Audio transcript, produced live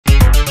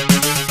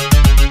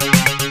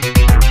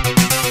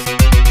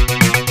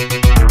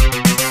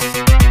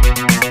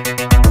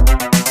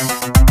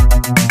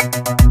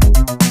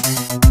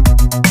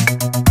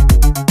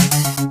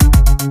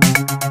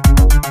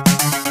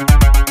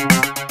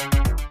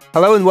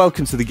Hello and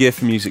welcome to the Gear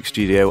for Music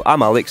studio.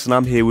 I'm Alex and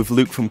I'm here with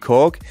Luke from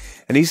Korg,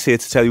 and he's here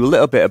to tell you a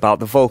little bit about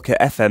the Volca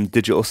FM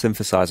digital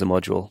synthesizer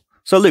module.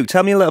 So Luke,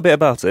 tell me a little bit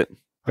about it.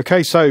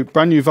 Okay, so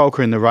brand new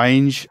Volca in the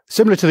range.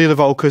 Similar to the other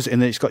Volcas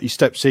in that it's got your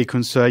step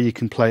sequencer. You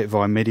can play it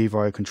via MIDI,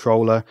 via a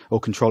controller, or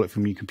control it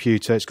from your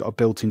computer. It's got a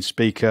built-in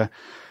speaker,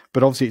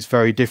 but obviously it's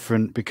very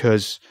different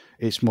because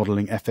it's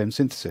modelling FM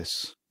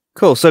synthesis.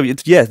 Cool, so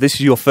yeah, this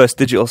is your first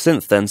digital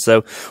synth then, so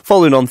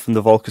following on from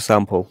the Volca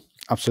sample.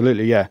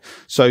 Absolutely, yeah.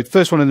 So the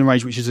first one in the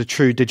range, which is a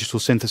true digital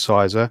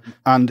synthesizer,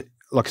 and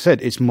like I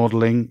said, it's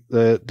modelling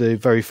the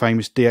very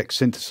famous DX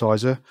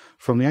synthesizer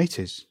from the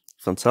 80s.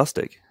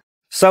 Fantastic.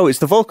 So it's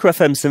the Volca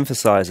FM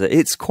synthesizer.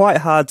 It's quite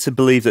hard to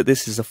believe that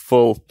this is a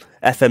full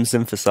FM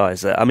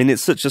synthesizer. I mean,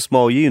 it's such a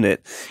small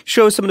unit.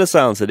 Show us some of the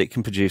sounds that it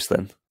can produce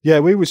then. Yeah,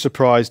 we were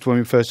surprised when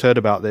we first heard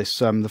about this.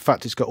 The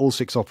fact it's got all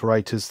 6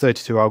 operators,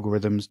 32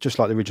 algorithms, just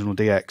like the original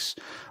DX.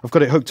 I've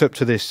got it hooked up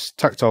to this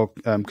tactile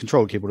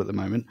control keyboard at the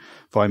moment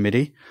via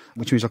MIDI,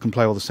 which means I can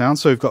play all the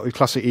sounds. So we've got the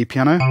classic E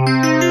piano.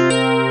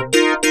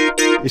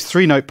 It's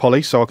 3-note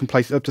poly, so I can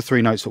play up to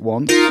 3 notes at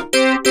once.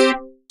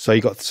 So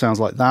you've got sounds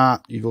like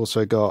that. You've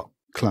also got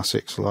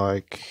classics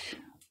like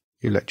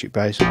electric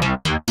bass.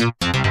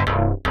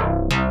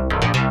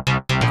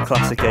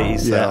 Classic 80s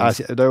sounds.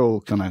 Yeah, they're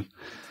all kind of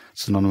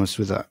synonymous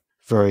with that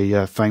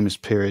very famous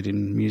period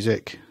in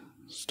music.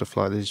 Stuff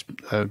like these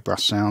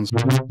brass sounds.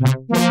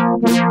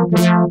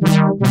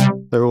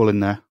 They're all in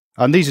there.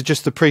 And these are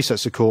just the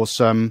presets, of course.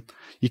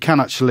 You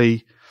can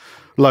actually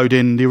load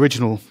in the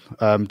original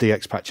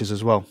DX patches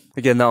as well.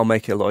 Again, that'll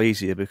make it a lot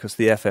easier because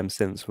the FM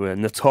synths were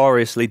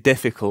notoriously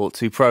difficult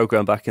to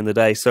program back in the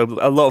day. So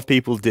a lot of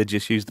people did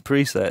just use the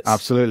presets.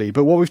 Absolutely.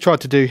 But what we've tried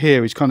to do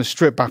here is kind of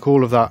strip back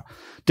all of that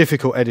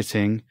difficult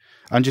editing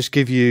and just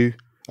give you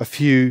a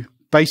few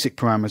basic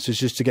parameters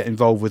just to get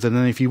involved with. And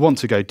then if you want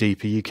to go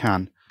deeper, you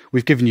can.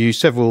 We've given you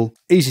several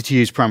easy to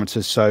use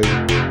parameters. So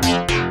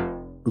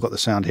we've got the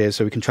sound here,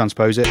 so we can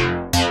transpose it.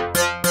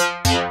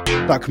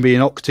 That can be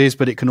in octaves,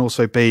 but it can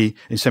also be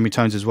in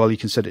semitones as well. You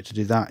can set it to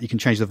do that. You can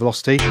change the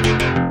velocity.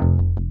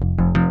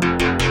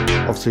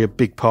 Obviously, a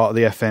big part of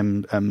the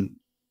FM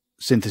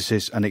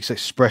synthesis and its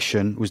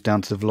expression was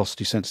down to the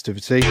velocity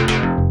sensitivity.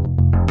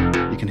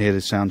 You can hear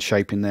the sound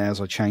shaping there as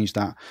I change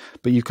that.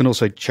 But you can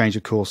also change,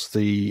 of course,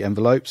 the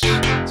envelopes,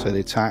 so the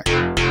attack,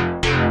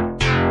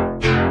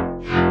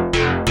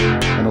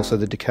 and also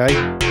the decay.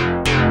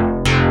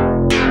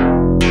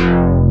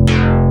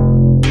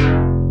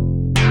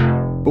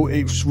 But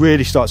it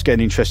really starts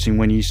getting interesting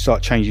when you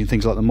start changing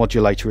things like the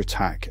modulator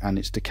attack and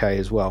its decay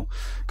as well,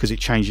 because it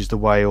changes the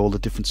way all the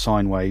different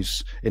sine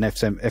waves in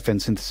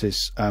FM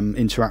synthesis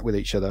interact with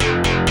each other.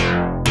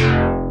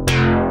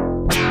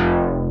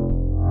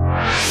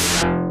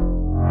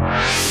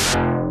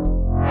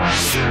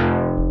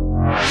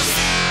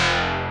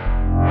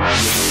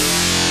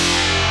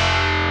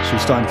 So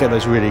you're starting to get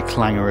those really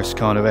clangorous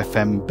kind of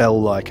FM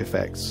bell-like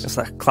effects. It's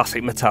that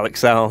classic metallic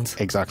sound.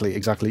 Exactly,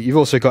 exactly. You've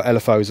also got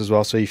LFOs as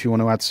well, so if you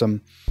want to add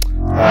some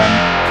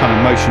kind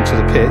of motion to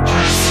the pitch,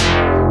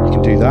 you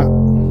can do that.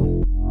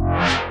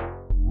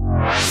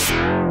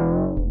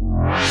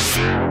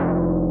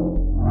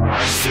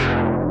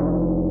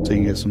 So you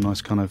can get some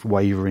nice kind of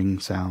wavering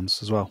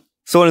sounds as well.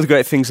 So one of the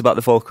great things about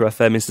the Volca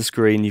FM is the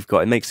screen you've got.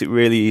 It makes it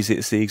really easy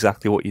to see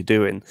exactly what you're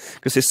doing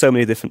because there's so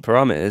many different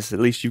parameters. At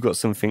least you've got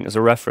something as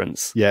a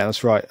reference. Yeah,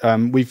 that's right.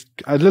 We've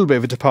a little bit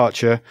of a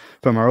departure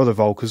from our other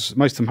Volcas.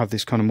 Most of them have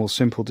this kind of more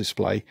simple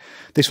display.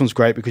 This one's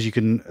great because you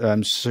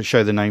can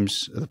show the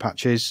names of the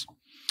patches.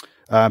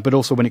 But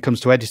also when it comes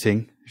to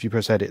editing, if you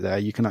press edit there,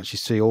 you can actually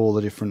see all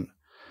the different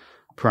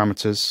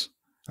parameters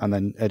and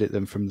then edit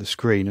them from the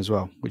screen as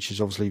well, which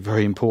is obviously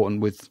very important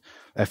with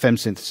FM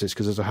synthesis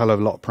because there's a hell of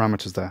a lot of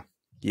parameters there.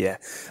 Yeah,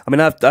 I mean,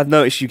 I've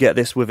noticed you get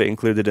this with it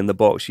included in the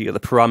box. You get the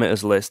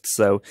parameters list,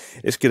 so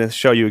it's going to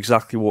show you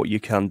exactly what you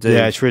can do.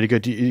 Yeah, it's really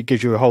good. It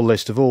gives you a whole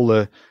list of all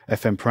the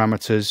FM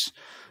parameters,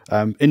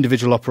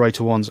 individual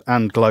operator ones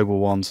and global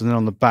ones. And then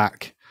on the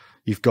back,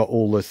 you've got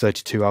all the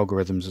 32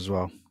 algorithms as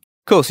well.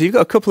 Cool, so you've got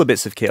a couple of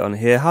bits of kit on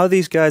here. How are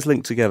these guys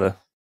linked together?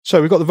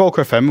 So we've got the Volca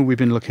FM we've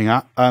been looking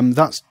at.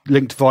 That's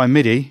linked via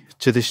MIDI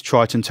to this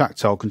Triton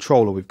tactile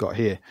controller we've got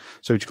here.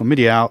 So we've got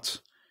MIDI out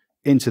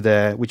into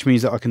there, which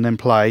means that I can then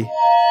play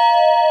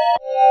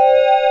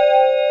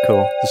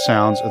the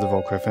sounds of the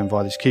Volca FM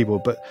via this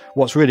keyboard. But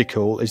what's really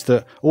cool is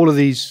that all of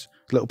these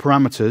little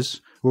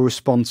parameters will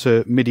respond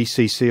to MIDI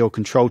CC or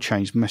control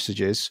change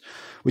messages,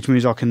 which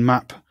means I can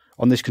map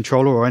on this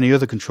controller or any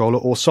other controller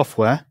or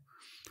software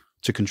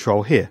to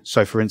control here.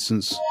 So for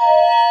instance,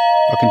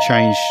 I can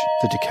change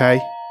the decay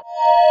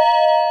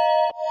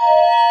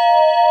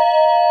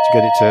to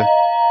get it to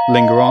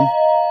linger on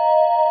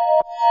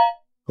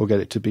or get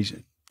it to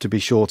be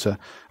shorter.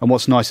 And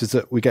what's nice is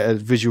that we get a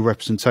visual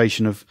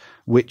representation of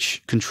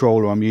which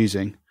controller I'm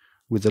using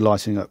with the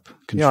lighting up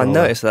controller. Yeah, I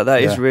noticed that.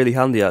 That is really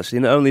handy, actually.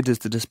 Not only does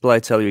the display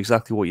tell you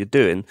exactly what you're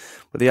doing,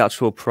 but the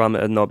actual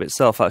parameter knob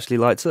itself actually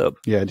lights up.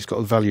 Yeah, it's got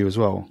a value as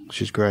well,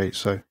 which is great.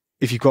 So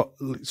if you've got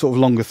sort of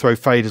longer throw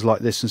faders like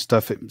this and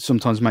stuff, it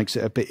sometimes makes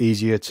it a bit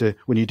easier to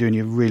when you're doing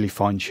your really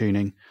fine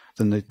tuning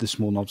than the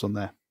small knobs on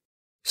there.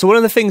 So one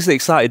of the things that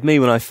excited me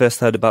when I first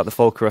heard about the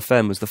Volca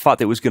FM was the fact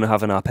that it was going to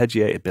have an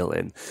arpeggiator built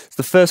in. It's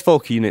the first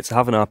Volca unit to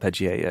have an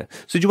arpeggiator.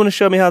 So do you want to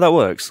show me how that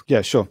works?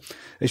 Yeah, sure.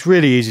 It's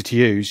really easy to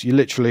use. You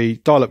literally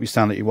dial up your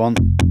sound that you want,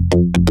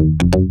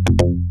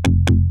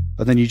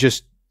 and then you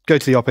just go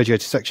to the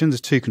arpeggiator section.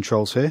 There's two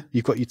controls here.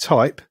 You've got your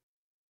type,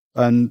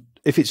 and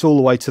if it's all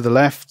the way to the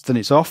left, then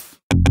it's off.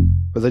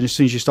 But then as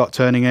soon as you start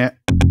turning it,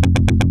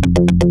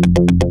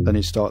 then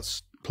it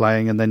starts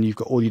playing, and then you've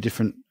got all your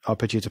different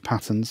arpeggiator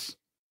patterns,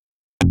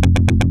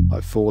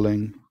 like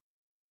falling,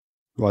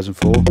 rise and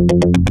fall.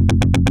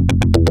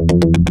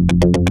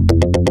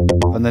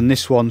 And then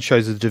this one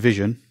shows the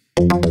division,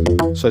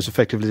 so it's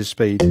effectively the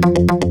speed.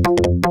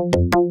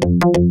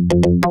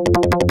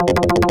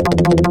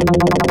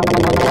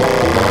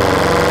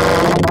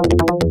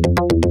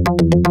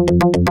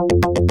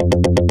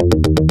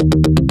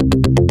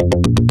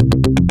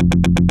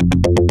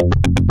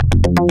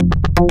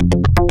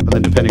 And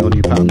then depending on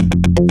your pattern,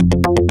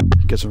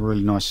 you get some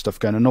really nice stuff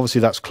going. And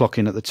obviously that's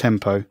clocking at the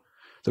tempo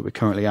that we're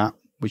currently at,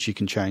 which you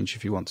can change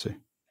if you want to.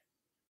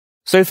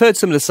 So you've heard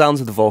some of the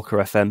sounds of the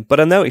Volca FM, but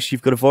I noticed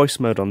you've got a voice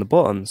mode on the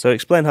button. So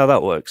explain how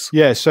that works.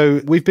 Yeah,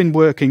 so we've been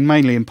working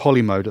mainly in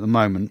poly mode at the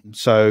moment.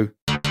 So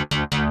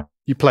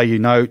you play your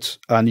notes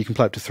and you can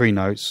play up to 3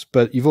 notes,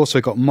 but you've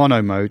also got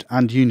mono mode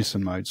and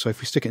unison mode. So if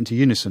we stick it into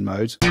unison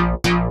mode,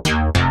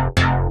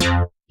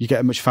 you get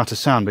a much fatter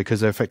sound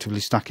because they're effectively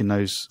stacking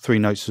those 3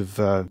 notes of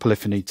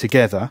polyphony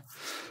together.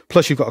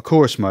 Plus you've got a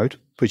chorus mode,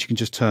 which you can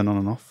just turn on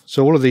and off.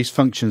 So all of these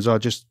functions are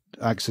just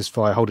accessed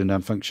via holding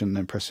down function and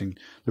then pressing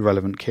the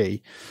relevant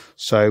key.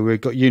 So we've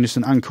got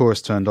unison and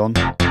chorus turned on.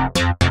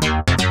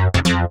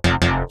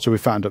 So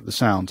we've fattened up the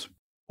sound.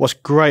 What's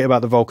great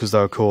about the Volcas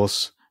though, of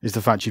course, is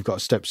the fact you've got a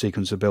step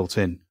sequencer built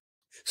in.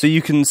 So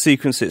you can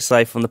sequence it,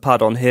 say, from the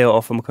pad on here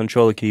or from a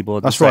controller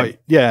keyboard? That's right,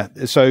 yeah.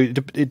 So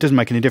it doesn't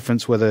make any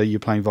difference whether you're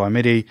playing via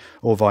MIDI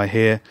or via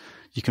here.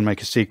 You can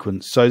make a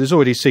sequence. So there's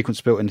already a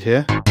sequence built in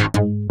here.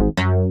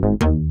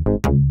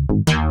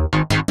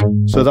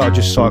 So that'll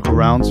just cycle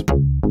round.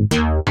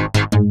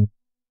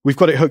 We've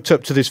got it hooked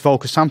up to this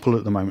Volca sample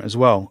at the moment as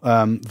well,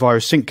 via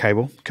a sync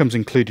cable, comes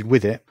included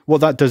with it.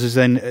 What that does is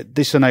then,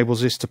 this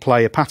enables this to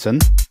play a pattern,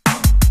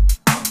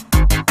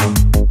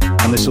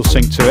 and this will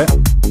sync to it.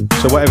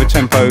 So whatever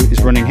tempo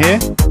is running here,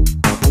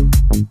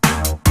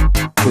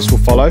 this will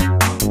follow.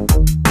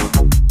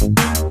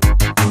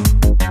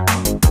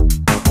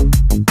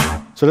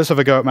 So let's have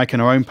a go at making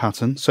our own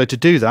pattern. So to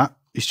do that,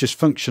 it's just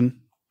function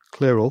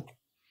clear all.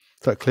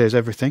 That clears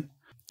everything.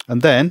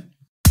 And then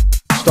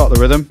start the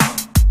rhythm.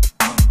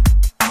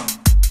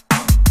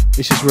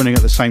 This is running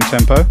at the same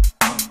tempo.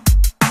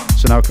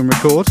 So now I can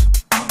record.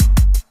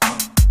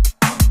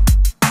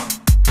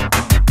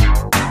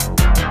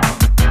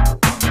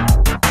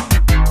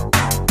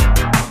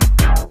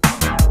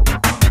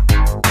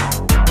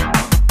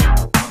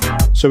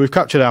 So we've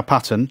captured our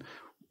pattern.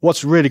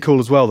 What's really cool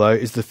as well though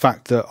is the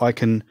fact that I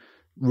can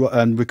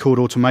record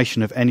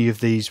automation of any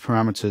of these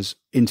parameters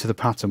into the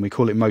pattern. We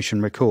call it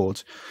motion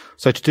record.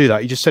 So to do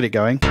that, you just set it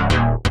going.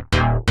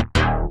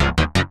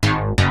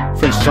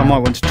 For instance, I might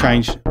want to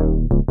change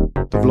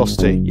the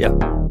velocity. Yeah.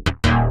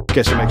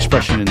 Get some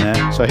expression in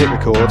there. So I hit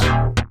record.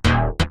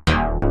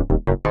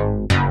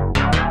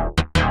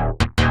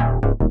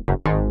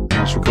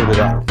 And it's recorded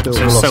that.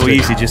 So it's so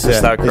easy just to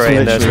start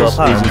creating those little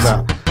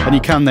patterns. And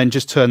you can then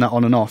just turn that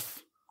on and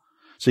off.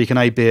 So you can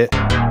A-B it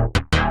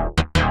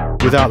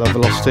without that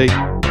velocity,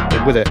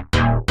 but with it.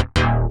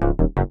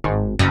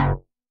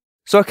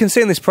 So I can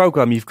see in this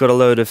program you've got a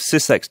load of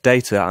SysX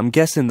data. I'm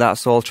guessing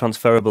that's all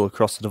transferable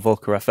across to the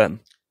Volca FM.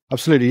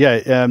 Absolutely,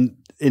 yeah.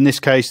 In this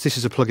case, this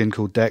is a plugin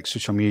called Dex,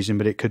 which I'm using,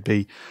 but it could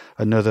be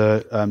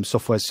another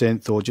software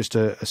synth or just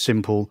a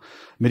simple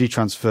MIDI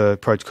transfer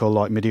protocol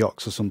like MIDI-Aux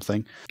or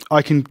something.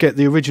 I can get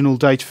the original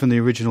data from the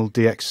original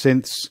DX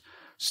synths,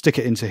 stick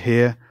it into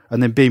here,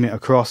 and then beam it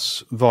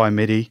across via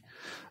MIDI.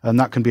 And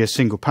that can be a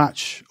single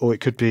patch, or it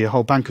could be a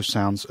whole bank of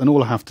sounds. And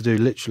all I have to do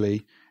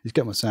literally is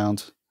get my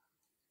sound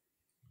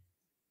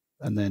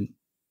and then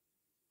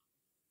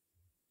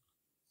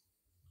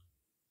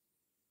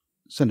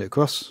send it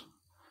across.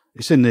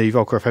 It's in the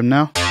Volca FM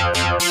now.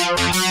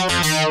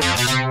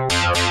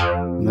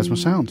 And there's my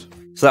sound.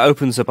 So that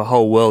opens up a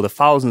whole world of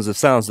thousands of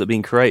sounds that are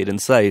being created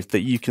and saved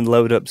that you can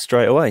load up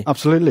straight away.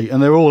 Absolutely.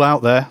 And they're all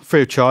out there,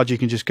 free of charge. You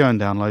can just go and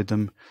download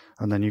them.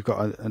 And then you've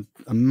got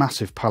a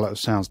massive palette of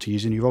sounds to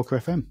use in your Volca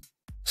FM.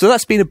 So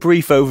that's been a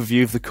brief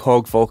overview of the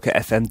Korg Volca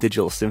FM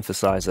digital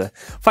synthesizer.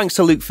 Thanks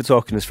to Luke for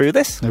talking us through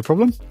this. No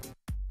problem.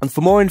 And for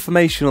more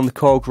information on the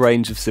Korg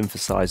range of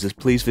synthesizers,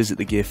 please visit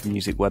the Gear for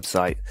Music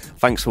website.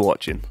 Thanks for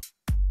watching.